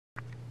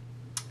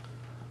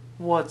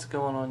What's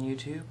going on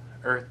YouTube?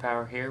 Earth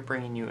Power here,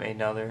 bringing you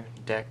another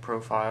deck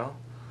profile.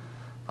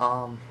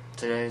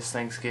 Today is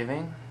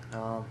Thanksgiving.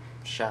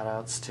 Shout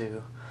outs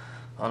to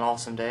an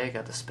awesome day.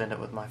 Got to spend it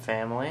with my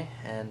family,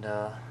 and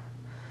now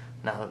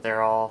that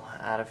they're all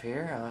out of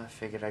here, I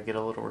figured I'd get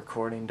a little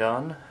recording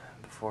done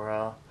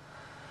before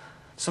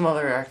some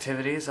other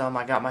activities.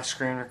 I got my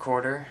screen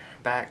recorder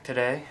back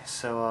today,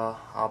 so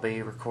I'll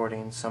be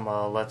recording some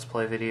Let's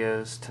Play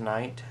videos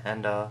tonight,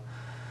 and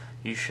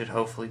you should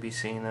hopefully be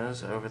seeing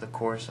those over the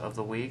course of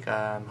the week.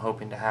 I'm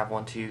hoping to have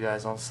one to you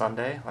guys on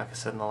Sunday, like I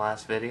said in the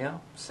last video.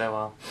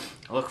 So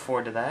I look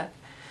forward to that.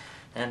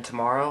 And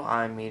tomorrow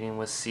I'm meeting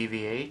with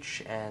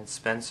CVH and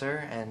Spencer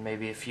and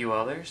maybe a few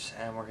others,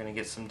 and we're going to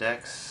get some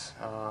decks,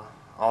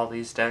 all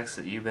these decks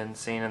that you've been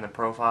seeing in the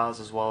profiles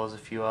as well as a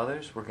few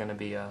others. We're going to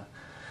be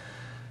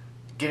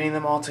getting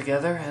them all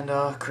together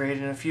and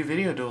creating a few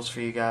video duels for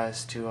you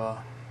guys to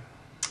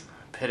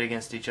pit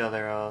against each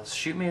other.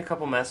 Shoot me a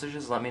couple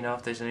messages, let me know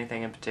if there's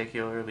anything in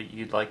particular that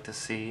you'd like to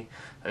see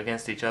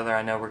against each other.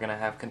 I know we're going to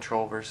have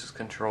control versus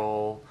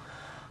control,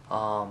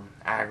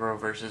 aggro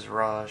versus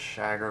rush,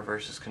 aggro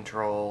versus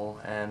control,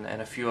 and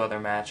a few other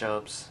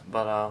matchups,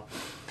 but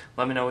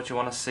let me know what you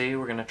want to see.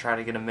 We're going to try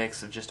to get a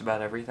mix of just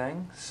about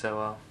everything.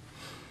 So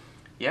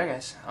yeah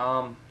guys,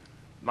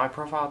 my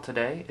profile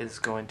today is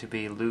going to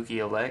be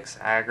Lukia Lex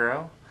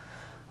Aggro.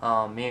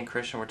 Me and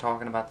Christian were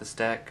talking about this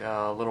deck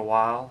a little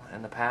while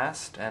in the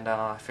past, and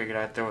I figured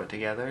I'd throw it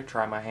together,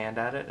 try my hand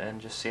at it,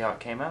 and just see how it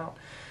came out.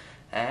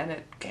 And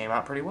it came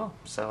out pretty well,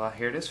 so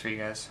here it is for you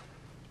guys.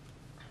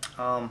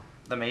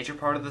 The major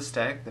part of this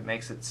deck that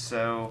makes it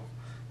so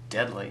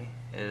deadly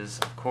is,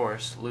 of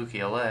course,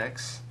 Lukia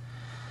Lex,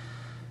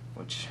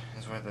 which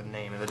is where the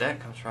name of the deck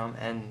comes from,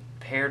 and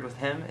paired with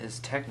him is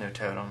Techno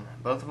Totem.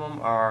 Both of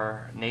them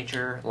are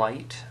Nature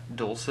Light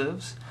Dual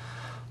Civs.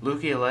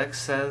 Lukia Lex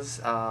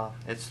says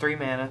it's 3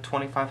 mana,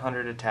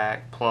 2500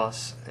 attack,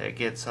 plus it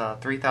gets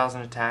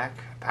 3000 attack,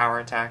 power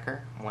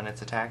attacker when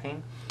it's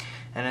attacking,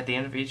 and at the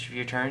end of each of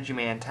your turns you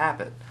may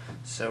untap it.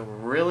 So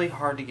really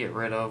hard to get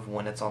rid of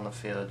when it's on the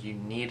field. You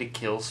need a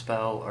kill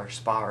spell or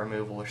spot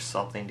removal or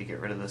something to get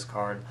rid of this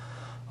card.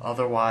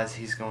 Otherwise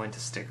he's going to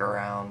stick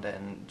around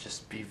and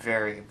just be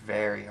very,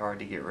 very hard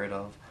to get rid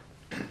of.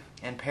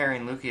 And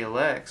pairing Lukia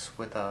Lex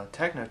with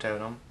Techno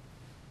Totem,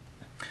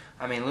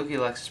 I mean, Lukia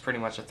Lex is pretty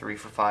much a 3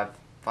 for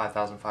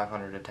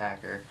 5,500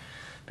 attacker.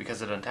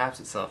 Because it untaps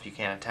itself, you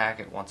can't attack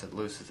it once it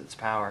loses its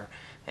power.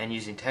 And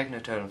using Techno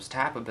Totem's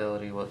tap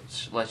ability,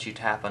 which lets you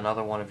tap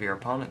another one of your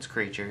opponent's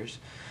creatures,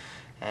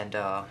 and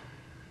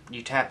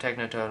you tap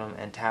Techno Totem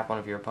and tap one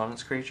of your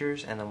opponent's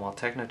creatures, and then while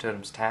Techno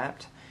Totem's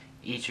tapped,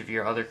 each of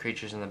your other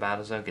creatures in the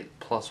battle zone get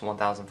plus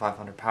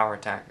 1,500 power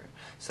attacker.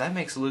 So that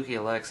makes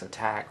Lukia Lex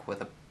attack with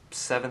a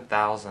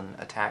 7,000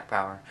 attack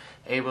power,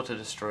 able to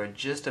destroy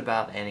just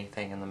about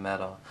anything in the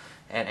meta,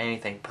 and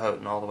anything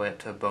potent all the way up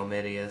to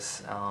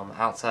Bomidius.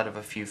 Outside of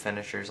a few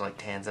finishers like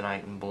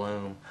Tanzanite and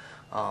Bloom,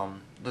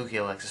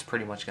 Lukia Lex is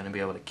pretty much going to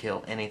be able to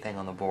kill anything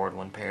on the board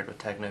when paired with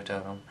Techno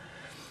Totem.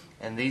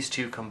 And these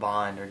two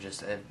combined are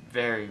just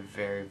very,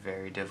 very,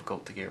 very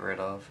difficult to get rid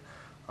of.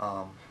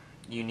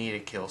 You need a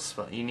kill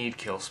spell. You need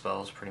kill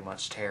spells, pretty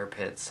much. Tear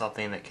Pit,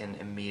 something that can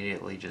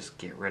immediately just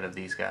get rid of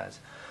these guys.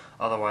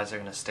 Otherwise they're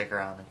going to stick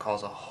around and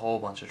cause a whole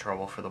bunch of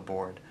trouble for the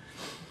board.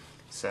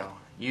 So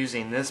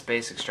using this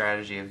basic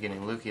strategy of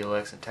getting Lukia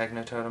Lex and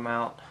Techno Totem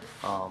out,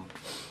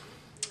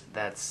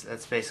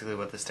 that's basically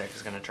what this deck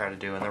is going to try to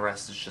do, and the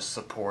rest is just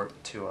support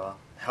to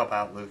help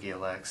out Lukia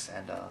Lex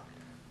and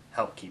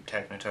help keep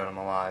Techno Totem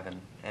alive,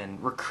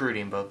 and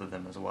recruiting both of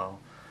them as well.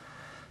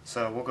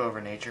 So we'll go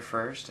over Nature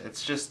first.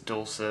 It's just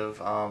Dual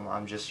Civ.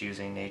 I'm just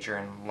using Nature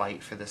and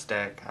Light for this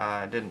deck.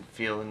 I didn't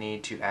feel the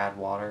need to add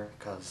Water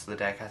because the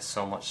deck has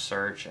so much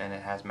Search and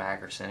it has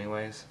Magris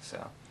anyways.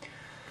 So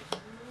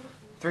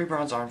 3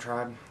 Bronze Arm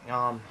Tribe.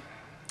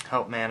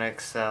 Help mana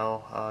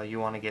excel.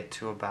 You want to get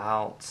to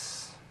about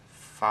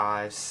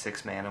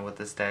 5-6 mana with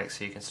this deck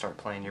so you can start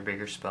playing your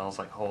bigger spells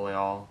like Holy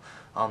All.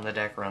 The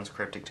deck runs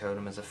Cryptic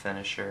Totem as a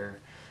finisher,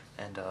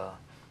 and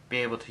be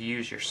able to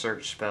use your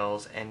search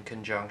spells in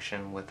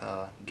conjunction with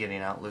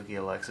getting out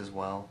Lukia Lex as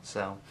well.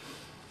 So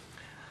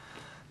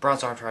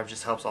Bronze Arm Tribe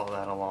just helps all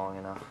that along,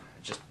 and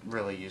just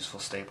really useful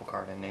staple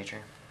card in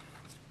Nature.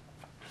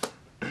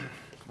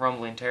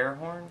 Rumbling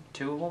TeraHorn,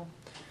 2 of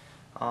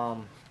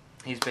them.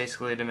 He's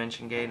basically a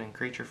Dimension Gate in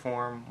creature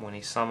form. When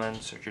he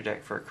summons, search your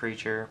deck for a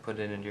creature, put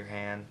it into your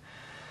hand.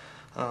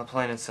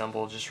 Plain and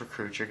simple, just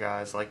recruit your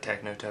guys like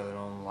Techno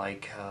Totem,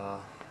 like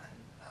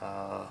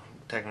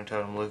Techno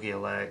Totem,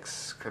 Lukia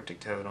Lex,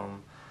 Cryptic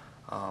Totem,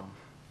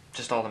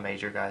 just all the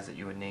major guys that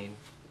you would need.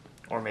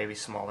 Or maybe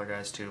smaller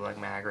guys too, like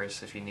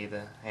Magris if you need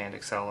the hand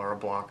excel or a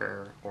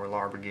blocker, or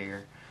Larba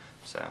Geer.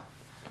 So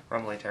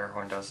Rumbling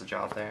TeraHorn does the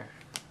job there.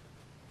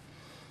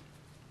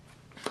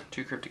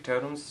 2 Cryptic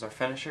Totems is our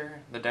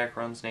finisher. The deck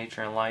runs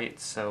Nature and Light,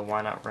 so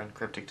why not run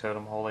Cryptic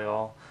Totem Holy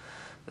All?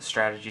 The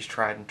strategy's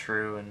tried and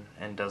true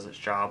and does its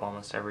job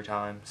almost every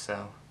time,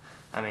 so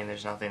I mean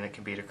there's nothing that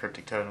can beat a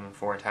Cryptic Totem and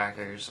 4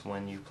 attackers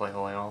when you play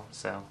Holy All,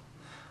 so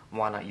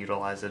why not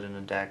utilize it in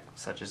a deck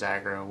such as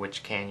aggro,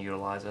 which can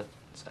utilize it.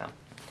 So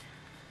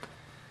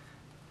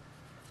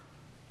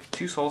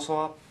 2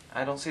 Soulswap.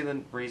 I don't see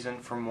the reason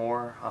for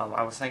more.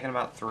 I was thinking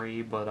about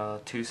 3,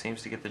 but 2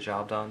 seems to get the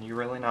job done. You're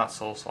really not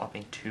soul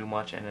swapping too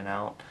much in and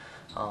out.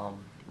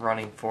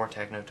 Running 4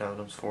 Techno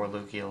Totems, 4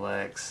 Lukia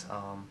Lex,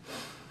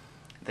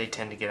 they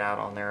tend to get out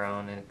on their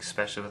own, and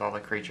especially with all the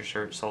creature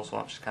search, soul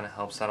swap just kind of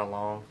helps that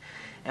along.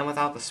 And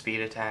without the speed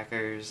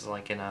attackers,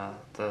 like in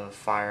the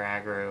fire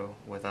aggro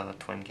with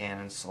twin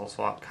cannons, soul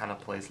swap kind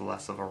of plays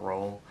less of a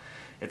role.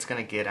 It's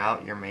going to get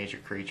out your major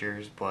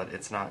creatures, but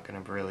it's not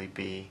going to really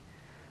be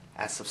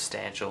as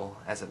substantial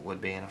as it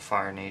would be in a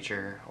fire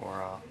nature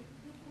or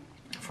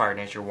a fire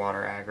nature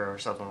water aggro or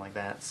something like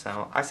that.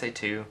 So I say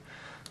 2.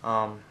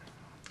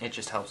 It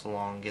just helps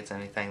along, gets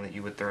anything that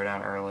you would throw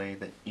down early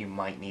that you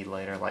might need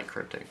later, like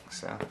Cryptic.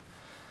 So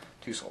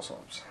 2 soul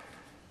swaps.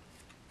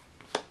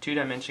 2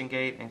 Dimension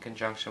Gate in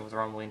conjunction with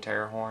Rumbling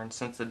TeraHorn.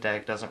 Since the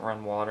deck doesn't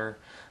run water,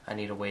 I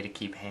need a way to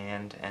keep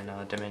hand, and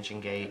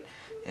Dimension Gate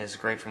is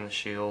great from the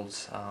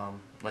shields.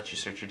 Lets you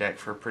search your deck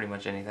for pretty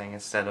much anything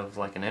instead of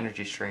like an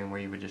energy stream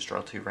where you would just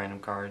draw 2 random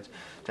cards.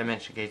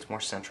 Dimension Gate's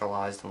more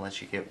centralized and lets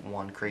you get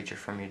 1 creature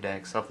from your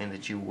deck, something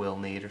that you will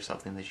need or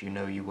something that you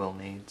know you will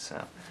need.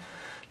 So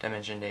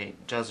Dimension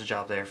Gate does a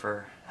job there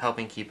for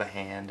helping keep a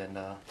hand and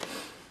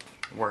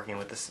working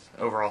with this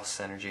overall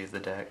synergy of the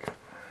deck.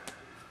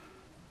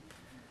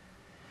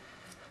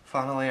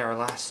 Finally, our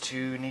last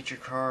 2 nature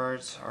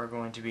cards are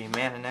going to be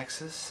Mana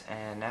Nexus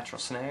and Natural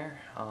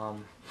Snare.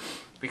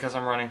 Because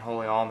I'm running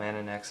Holy All,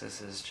 Mana Nexus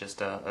is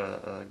just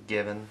a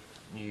given.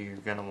 You're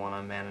going to want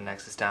to Mana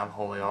Nexus down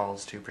Holy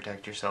Alls to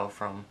protect yourself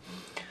from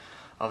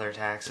other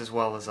attacks, as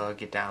well as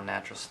get down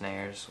Natural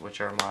Snares,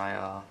 which are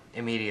my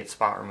immediate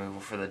spot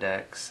removal for the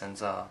deck.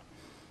 Since I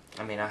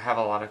have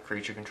a lot of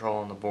creature control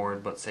on the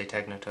board, but say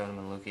Techno Totem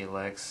and Lukia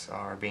Lex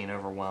are being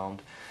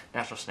overwhelmed,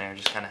 Natural Snare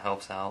just kind of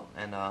helps out,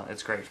 and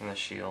it's great from the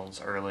shields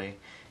early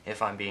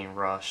if I'm being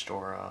rushed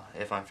or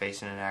if I'm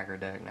facing an aggro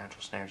deck.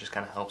 Natural Snare just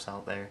kind of helps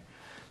out there.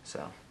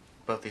 So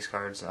both these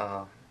cards,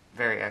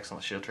 very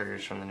excellent shield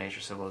triggers from the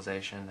Nature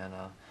Civilization, and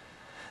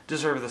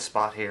deserve the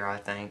spot here, I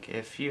think.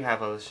 If you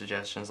have other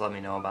suggestions, let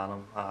me know about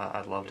them.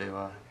 I'd love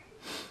to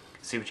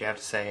see what you have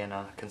to say and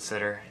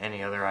consider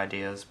any other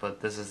ideas,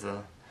 but this is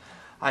the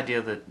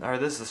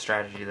this is the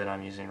strategy that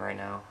I'm using right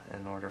now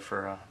in order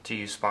for to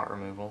use spot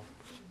removal.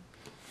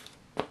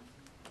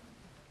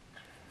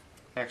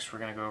 Next, we're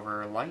going to go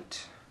over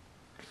Light.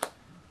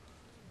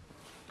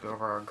 Go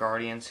over our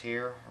Guardians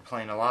here. We're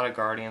playing a lot of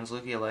Guardians.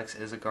 Lukia Lex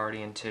is a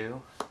Guardian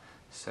too.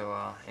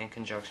 So in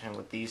conjunction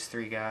with these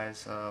 3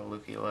 guys,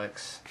 Lukia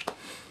Lex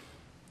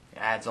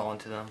adds on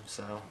to them.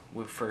 So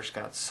we've first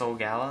got Soul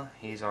Galla.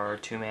 He's our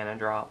 2 mana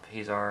drop.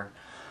 He's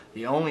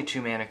the only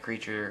 2 mana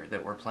creature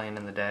that we're playing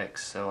in the deck.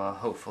 So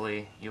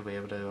hopefully you'll be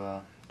able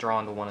to draw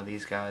into one of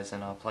these guys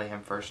and play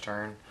him first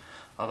turn.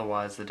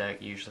 Otherwise, the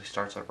deck usually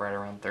starts up right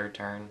around 3rd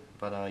turn.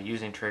 But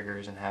using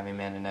triggers and having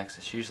Mana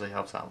Nexus usually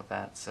helps out with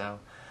that. So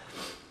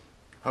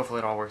hopefully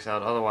it all works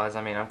out. Otherwise,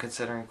 I'm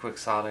considering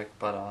Quixotic,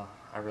 but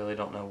I really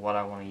don't know what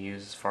I want to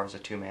use as far as a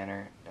 2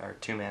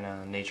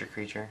 mana nature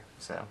creature.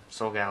 So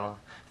Soul Galla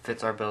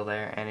fits our bill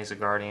there, and he's a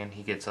Guardian.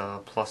 He gets a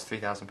plus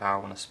 3,000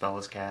 power when a spell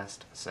is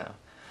cast. So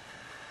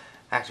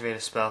activate a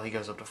spell, he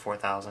goes up to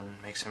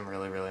 4,000. Makes him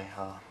really, really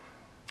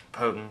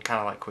potent, kind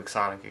of like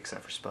Quixotic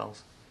except for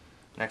spells.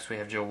 Next we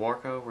have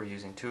Warka. We're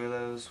using 2 of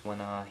those.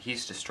 When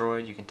he's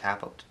destroyed, you can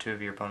tap up to 2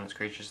 of your opponent's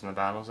creatures in the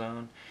battle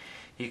zone.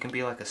 He can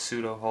be like a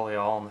pseudo Holy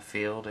All in the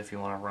field if you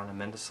want to run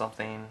him into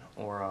something,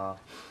 or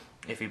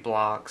if he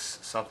blocks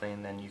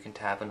something, then you can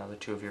tap another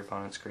 2 of your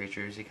opponent's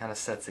creatures. He kind of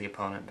sets the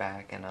opponent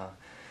back and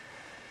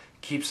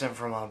keeps them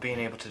from being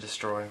able to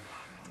destroy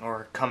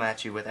or come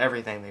at you with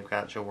everything they've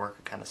got.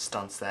 Warka kind of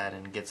stunts that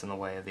and gets in the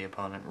way of the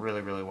opponent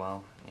really, really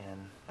well.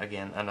 And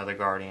again, another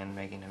Guardian,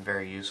 making him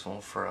very useful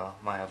for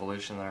my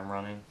evolution that I'm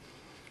running.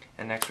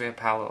 And next we have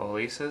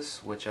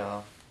Olesis, which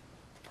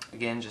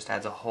again just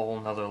adds a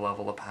whole nother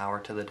level of power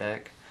to the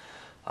deck.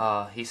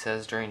 He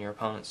says during your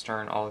opponent's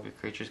turn, all of your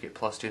creatures get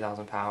plus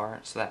 2,000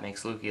 power, so that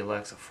makes Lukia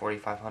Lex a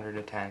 4,500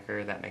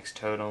 attacker. That makes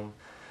Totem,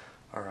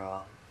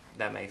 or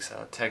that makes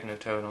Techno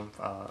Totem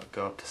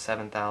go up to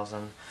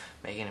 7,000,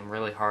 making him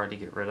really hard to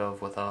get rid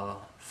of with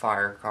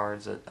fire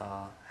cards that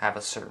have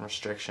a certain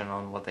restriction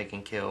on what they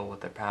can kill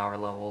with their power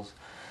levels,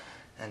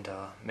 and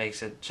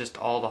makes it just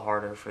all the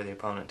harder for the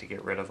opponent to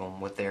get rid of them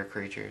with their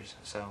creatures.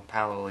 So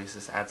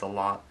Olesis adds a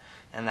lot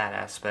in that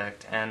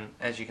aspect, and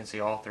as you can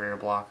see, all 3 are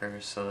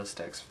blockers, so this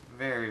deck's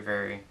very,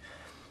 very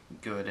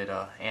good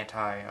at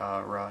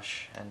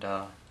anti-rush and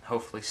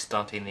hopefully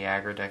stunting the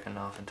aggro deck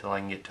enough until I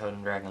can get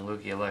Totem Dragon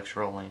Lukia Lex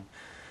rolling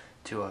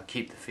to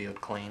keep the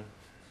field clean.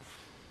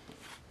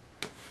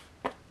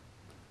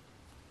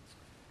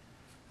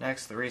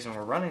 Next, the reason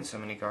we're running so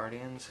many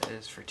Guardians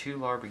is for 2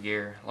 Larba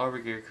Geer.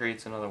 Larba Geer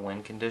creates another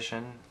win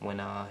condition.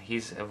 When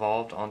he's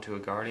evolved onto a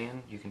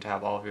Guardian, you can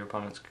tap all of your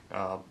opponent's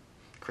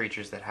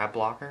creatures that have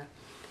blocker.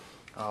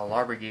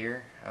 Larba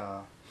Geer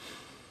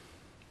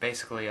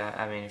basically,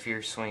 I mean, if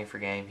you're swinging for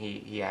game,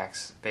 he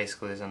acts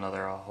basically as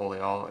another Holy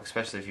All,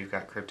 especially if you've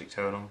got Cryptic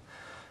Totem.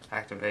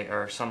 Activate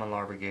or summon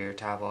Larba Geer,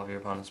 tap all of your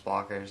opponent's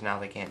blockers. Now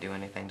they can't do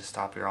anything to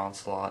stop your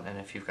onslaught, and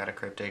if you've got a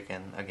Cryptic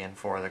and again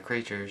 4 other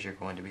creatures, you're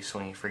going to be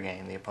swinging for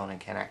game. The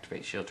opponent can't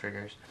activate shield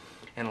triggers,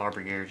 and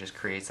Larba Geer just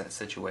creates that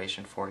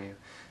situation for you.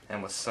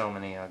 And with so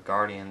many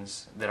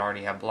Guardians that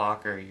already have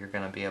blocker, you're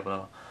going to be able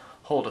to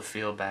hold a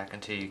field back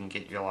until you can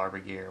get your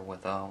Larba Geer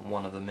with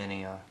one of the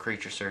many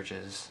creature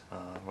searches,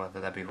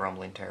 whether that be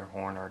Rumbling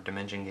TeraHorn or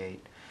Dimension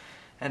Gate,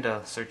 and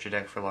search your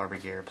deck for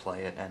Larba Geer,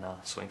 play it, and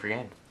swing for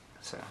game.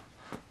 So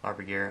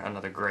Larba Geer,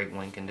 another great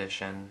win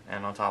condition,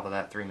 and on top of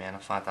that, 3 mana,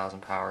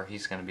 5,000 power.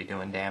 He's going to be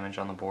doing damage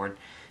on the board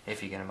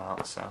if you get him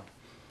out. So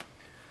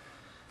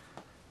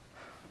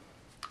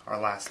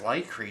our last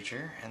light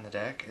creature in the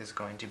deck is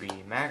going to be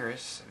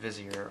Magris,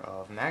 Vizier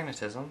of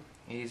Magnetism.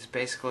 He's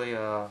basically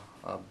a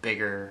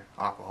bigger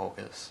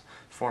Aquahulkus.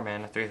 4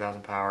 mana,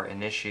 3,000 power,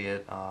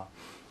 initiate.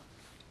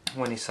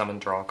 When he summoned,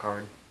 draw a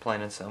card.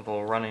 Plain and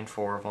simple. Running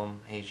 4 of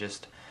them. He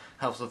just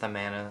helps with the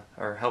mana,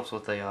 or helps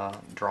with the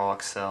draw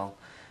excel,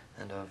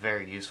 and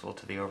very useful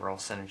to the overall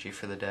synergy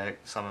for the deck.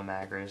 Summon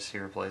Magris, he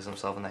replays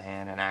himself in the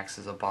hand and acts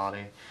as a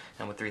body,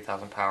 and with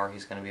 3,000 power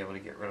he's going to be able to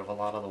get rid of a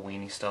lot of the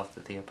weenie stuff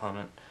that the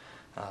opponent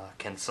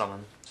can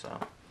summon. So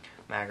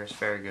Magris,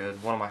 very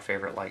good. One of my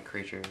favorite light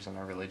creatures, and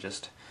I really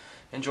just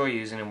enjoy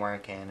using him where I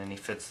can, and he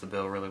fits the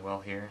bill really well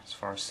here as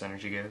far as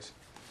synergy goes.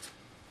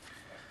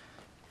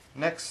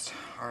 Next,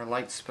 our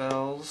light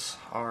spells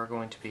are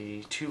going to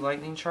be 2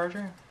 Lightning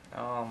Charger.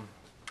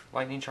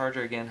 Lightning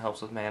Charger again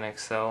helps with Mana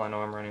Excel. I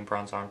know I'm running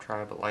Bronze Arm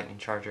Tribe, but Lightning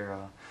Charger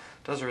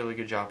does a really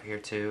good job here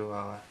too.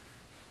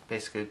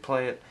 Basically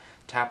play it,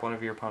 tap one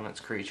of your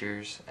opponent's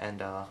creatures,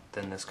 and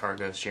then this card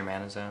goes to your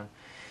mana zone.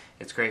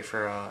 It's great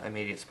for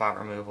immediate spot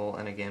removal,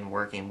 and again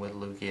working with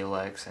Lukia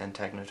Lex and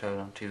Techno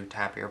Totem to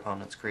tap your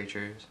opponent's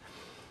creatures.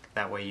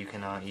 That way you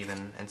can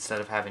even,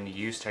 instead of having to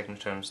use Techno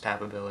Totem's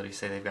tap ability,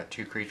 say they've got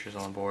 2 creatures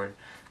on the board,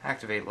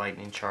 activate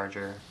Lightning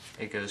Charger,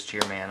 it goes to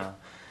your mana,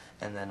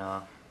 and then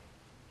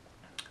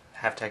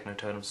have Techno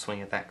Totem swing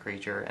at that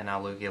creature, and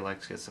now Lukia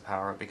Lex gets the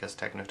power because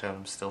Techno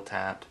Totem's still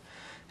tapped,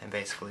 and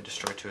basically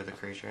destroy 2 of the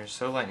creatures.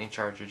 So Lightning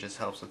Charger just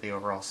helps with the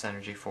overall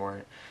synergy for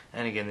it,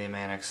 and again the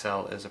Mana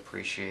Excel is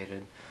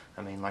appreciated.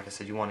 I mean, like I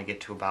said, you want to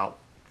get to about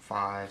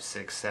 5,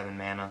 6, 7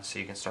 mana so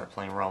you can start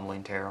playing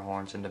Rumbling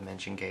TeraHorns and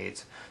Dimension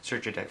Gates,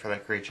 search your deck for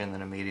that creature, and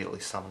then immediately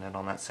summon it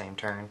on that same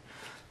turn.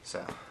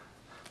 So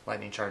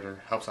Lightning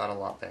Charger helps out a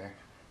lot there.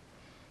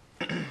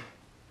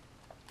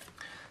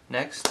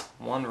 Next,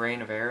 1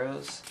 Rain of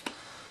Arrows.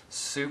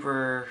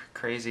 Super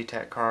crazy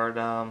tech card.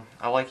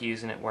 I like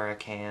using it where I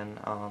can.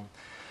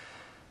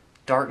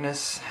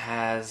 Darkness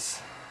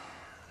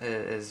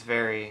is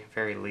very,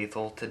 very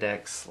lethal to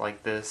decks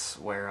like this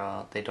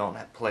where they don't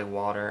play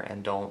water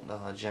and don't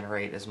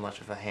generate as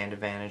much of a hand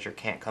advantage or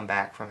can't come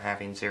back from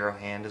having 0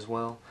 hand as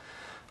well.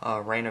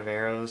 Rain of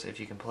Arrows, if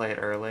you can play it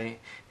early,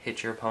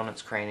 hit your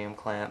opponent's Cranium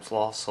Clamps,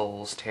 Lost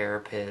Souls, Terror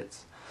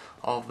Pits,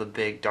 all of the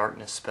big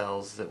darkness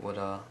spells that would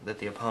that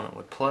the opponent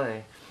would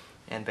play,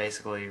 and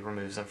basically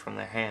removes them from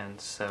their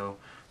hands. So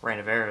Rain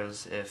of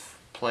Arrows, if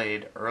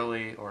played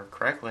early or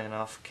correctly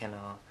enough, can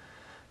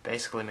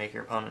basically make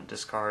your opponent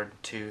discard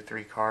 2,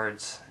 3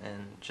 cards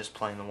and just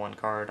playing the 1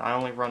 card. I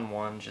only run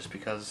 1 just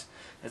because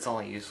it's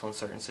only useful in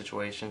certain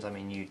situations. I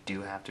mean, you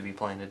do have to be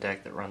playing a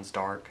deck that runs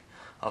dark,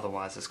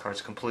 otherwise this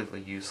card's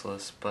completely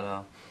useless.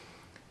 But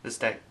this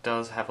deck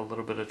does have a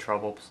little bit of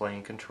trouble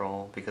playing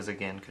Control, because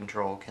again,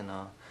 Control can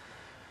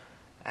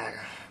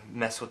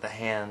mess with the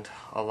hand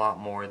a lot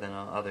more than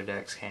other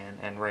decks can,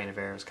 and Rain of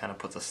Arrows kind of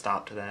puts a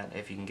stop to that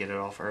if you can get it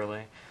off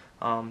early.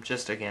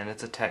 Just again,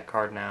 it's a tech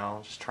card now,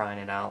 just trying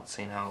it out,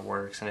 seeing how it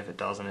works, and if it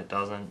doesn't, it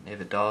doesn't. If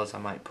it does, I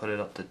might put it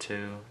up to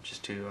 2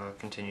 just to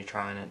continue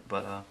trying it.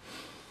 But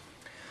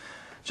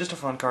just a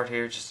fun card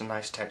here, just a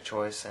nice tech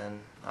choice,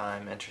 and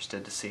I'm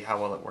interested to see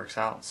how well it works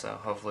out, so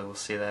hopefully we'll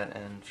see that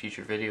in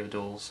future video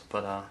duels,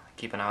 but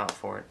keep an eye out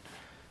for it,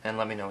 and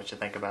let me know what you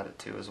think about it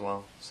too as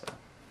well. So.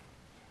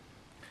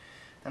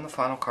 And the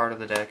final card of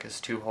the deck is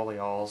 2 Holy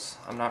Alls.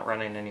 I'm not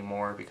running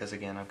anymore because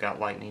again I've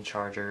got Lightning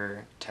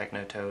Charger,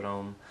 Techno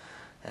Totem,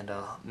 and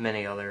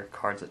many other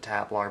cards that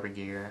tap Larba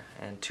Geer,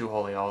 and 2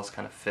 Holy Alls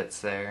kind of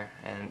fits there,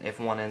 and if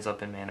one ends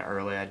up in mana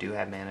early, I do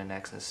have Mana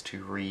Nexus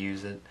to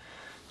reuse it.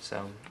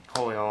 So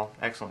Holy All,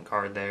 excellent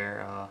card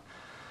there.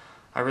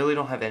 I really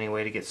don't have any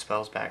way to get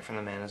spells back from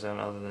the mana zone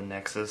other than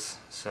Nexus,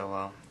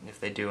 so if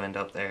they do end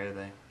up there,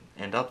 they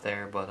end up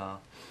there, but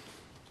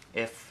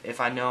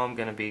if I know I'm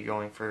going to be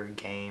going for a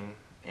game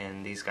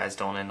and these guys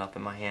don't end up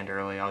in my hand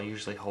early, I'll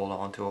usually hold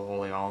on to a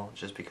Holy All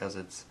just because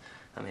it's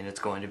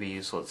going to be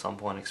useful at some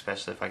point,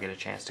 especially if I get a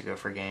chance to go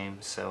for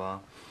games.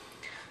 So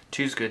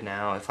 2's good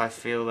now. If I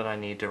feel that I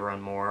need to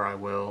run more, I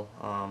will.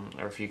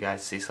 Or if you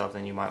guys see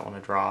something you might want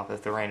to drop.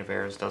 If the Rain of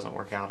Arrows doesn't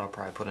work out, I'll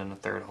probably put in a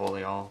 3rd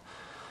Holy All.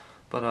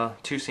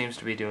 But 2 seems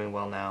to be doing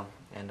well now,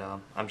 and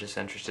I'm just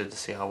interested to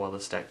see how well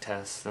this deck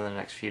tests in the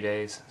next few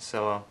days.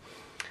 So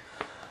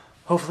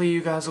hopefully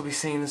you guys will be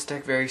seeing this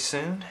deck very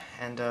soon,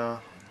 and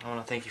I want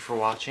to thank you for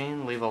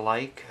watching. Leave a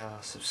like,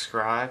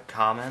 subscribe,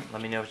 comment,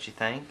 let me know what you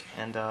think,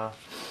 and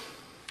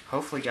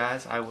hopefully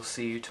guys, I will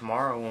see you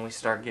tomorrow when we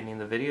start getting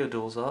the video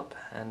duels up,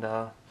 and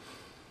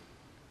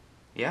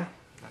yeah,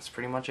 that's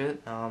pretty much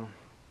it.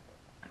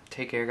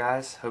 Take care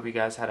guys, hope you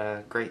guys had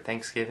a great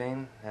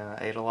Thanksgiving,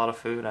 ate a lot of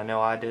food, I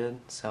know I did,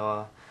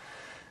 so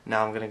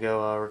now I'm going to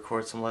go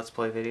record some Let's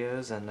Play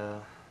videos,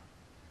 and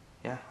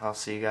yeah, I'll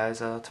see you guys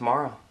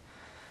tomorrow.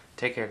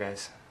 Take care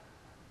guys,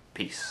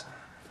 peace.